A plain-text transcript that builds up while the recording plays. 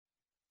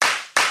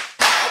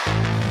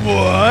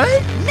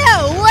What?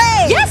 No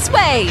way! Yes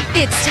way!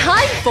 It's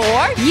time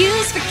for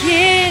News for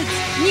Kids!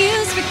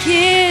 News for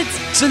Kids!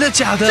 真的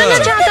假的？真的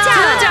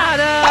假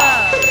的？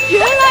原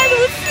来如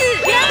此！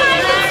原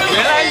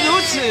来如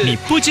此！你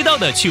不知道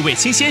的趣味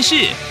新鲜事。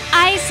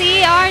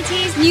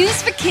ICRT's News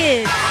for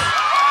Kids!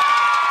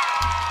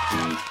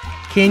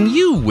 Can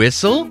you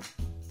whistle?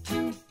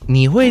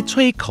 你会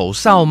吹口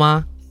哨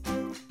吗？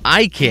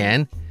 I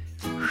can.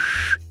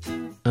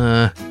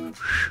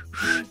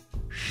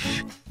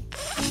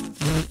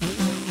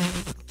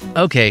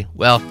 Okay,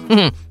 well,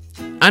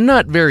 I'm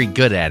not very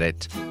good at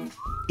it.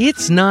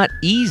 It's not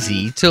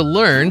easy to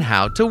learn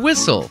how to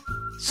whistle.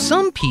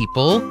 Some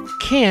people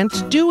can't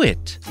do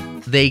it.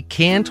 They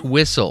can't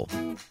whistle.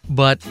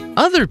 But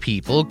other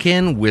people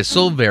can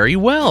whistle very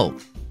well.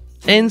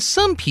 And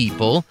some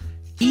people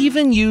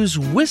even use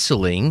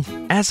whistling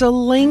as a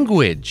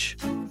language.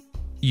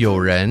 有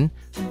人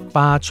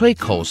把吹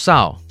口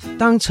哨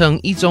当成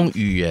一种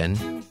语言。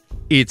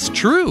It's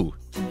true.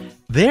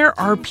 There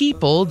are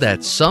people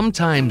that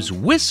sometimes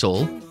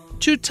whistle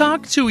to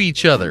talk to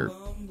each other.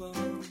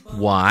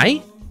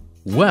 Why?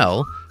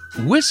 Well,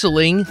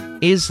 whistling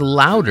is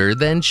louder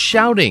than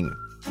shouting.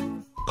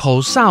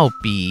 口哨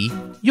比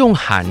用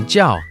喊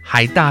叫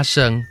还大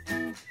声。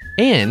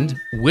And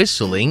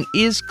whistling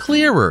is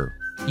clearer.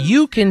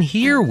 You can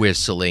hear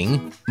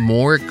whistling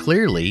more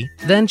clearly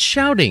than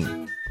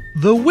shouting.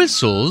 The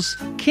whistles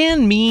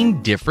can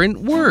mean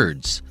different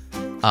words.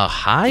 A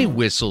high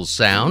whistle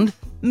sound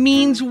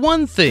means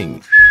one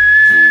thing.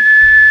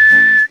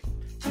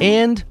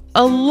 And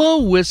a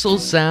low whistle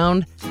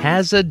sound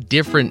has a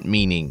different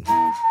meaning.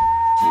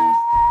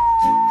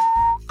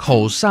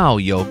 口哨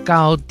有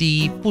高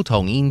低不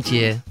同音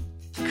阶，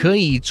可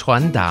以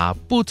传达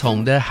不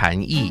同的含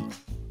义。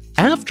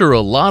After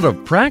a lot of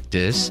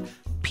practice,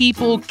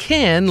 people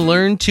can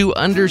learn to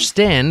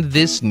understand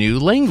this new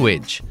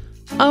language,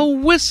 a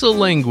whistle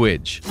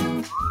language.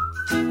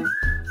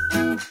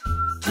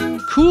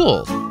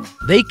 Cool.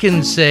 They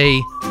can say,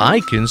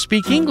 I can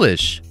speak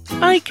English,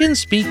 I can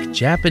speak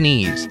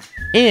Japanese,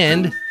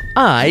 and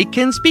I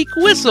can speak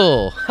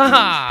whistle.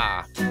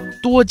 Haha!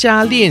 多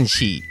加练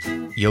习，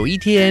有一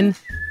天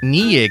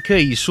你也可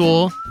以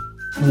说，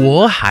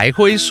我还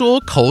会说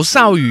口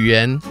哨语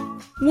言。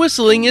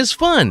Whistling is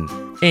fun,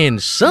 and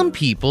some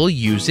people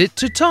use it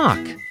to talk.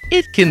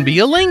 It can be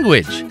a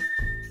language.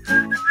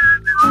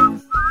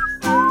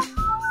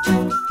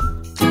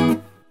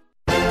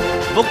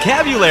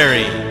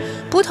 Vocabulary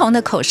不同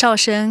的口哨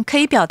声可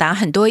以表达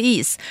很多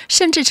意思，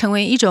甚至成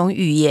为一种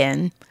语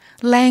言。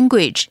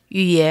Language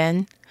语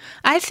言。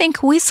I think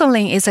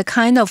whistling is a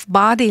kind of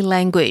body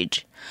language.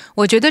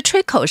 我觉得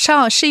吹口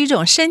哨是一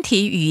种身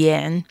体语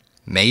言。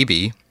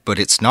Maybe, but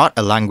it's not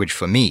a language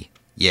for me.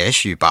 也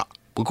许吧，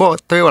不过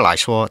对我来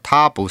说，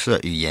它不是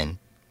语言。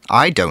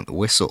I don't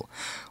whistle.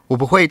 我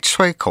不会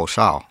吹口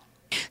哨。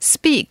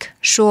Speak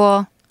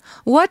说。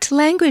What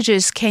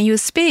languages can you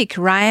speak,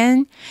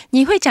 Ryan?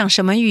 你会讲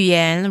什么语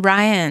言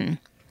Ryan?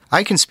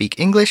 I can speak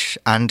English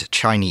and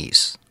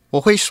Chinese.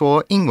 我会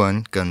说英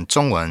文跟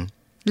中文。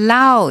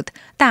Loud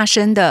大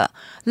声的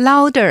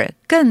Louder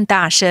更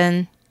大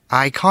声。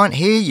I can't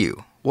hear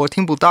you. 我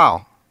听不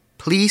到。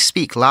Please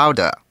speak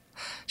louder.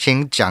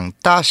 请讲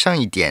大声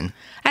一点。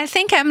I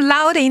think I'm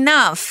loud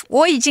enough.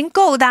 我已经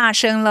够大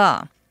声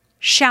了。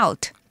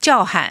Shout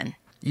叫喊。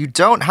You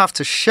don't have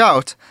to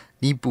shout.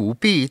 你不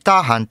必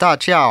大喊大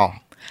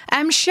叫。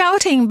I'm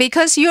shouting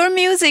because your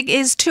music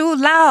is too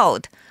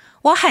loud.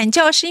 我喊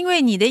叫是因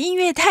为你的音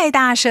乐太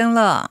大声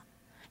了。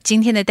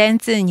今天的单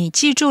字你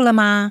记住了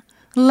吗？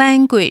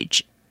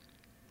 Language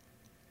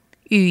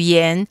语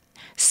言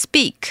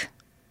Speak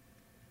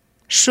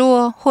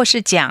说或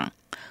是讲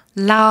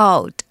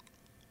Loud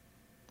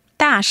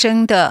大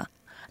声的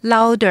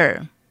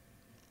Louder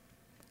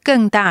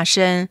更大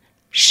声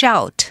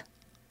Shout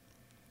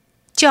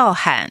叫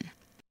喊。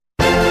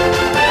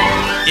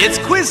It's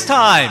quiz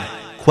time!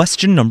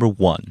 Question number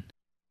 1.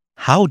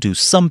 How do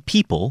some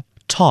people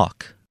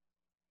talk?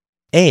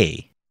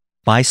 A.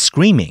 By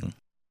screaming.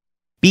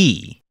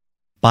 B.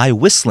 By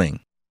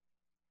whistling.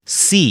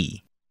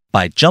 C.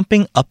 By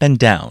jumping up and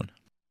down.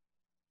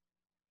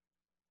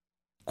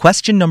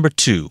 Question number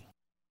 2.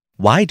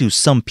 Why do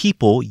some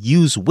people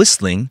use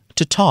whistling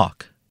to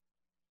talk?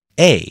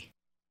 A.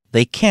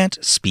 They can't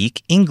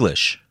speak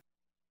English.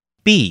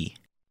 B.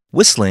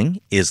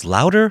 Whistling is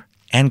louder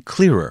and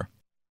clearer.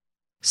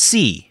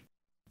 C.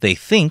 They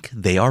think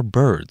they are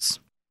birds.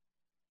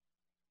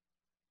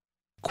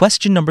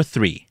 Question number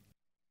 3.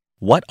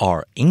 What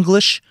are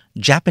English,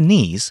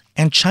 Japanese,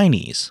 and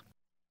Chinese?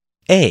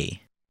 A.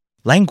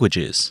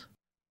 Languages.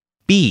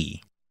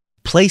 B.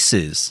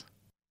 Places.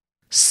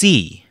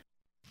 C.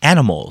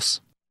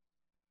 Animals.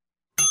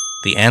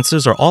 The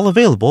answers are all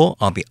available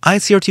on the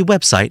ICRT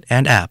website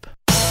and app.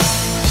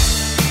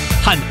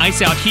 和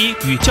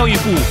ICRT 与教育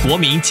部国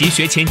民及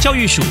学前教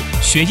育署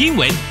学英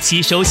文，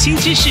吸收新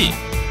知识。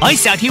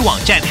ICRT 网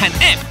站和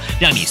App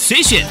让你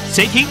随选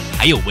随听，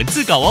还有文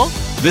字稿哦。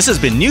This has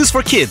been News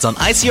for Kids on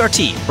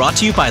ICRT, brought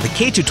to you by the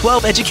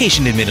K-12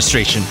 Education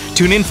Administration.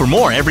 Tune in for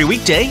more every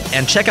weekday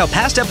and check out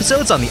past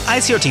episodes on the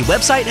ICRT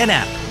website and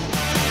app.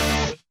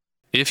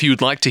 If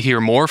you'd like to hear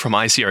more from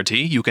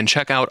ICRT, you can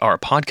check out our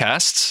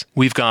podcasts.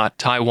 We've got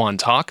Taiwan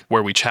Talk,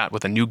 where we chat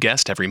with a new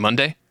guest every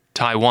Monday.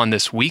 Taiwan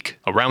This Week,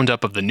 a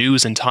roundup of the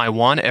news in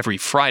Taiwan every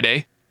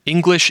Friday.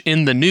 English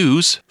in the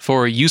News,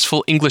 for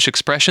useful English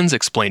expressions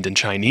explained in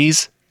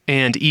Chinese.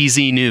 And EZ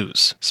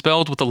News,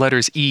 spelled with the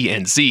letters E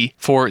and Z,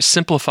 for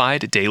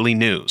simplified daily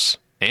news.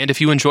 And if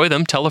you enjoy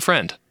them, tell a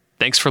friend.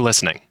 Thanks for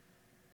listening.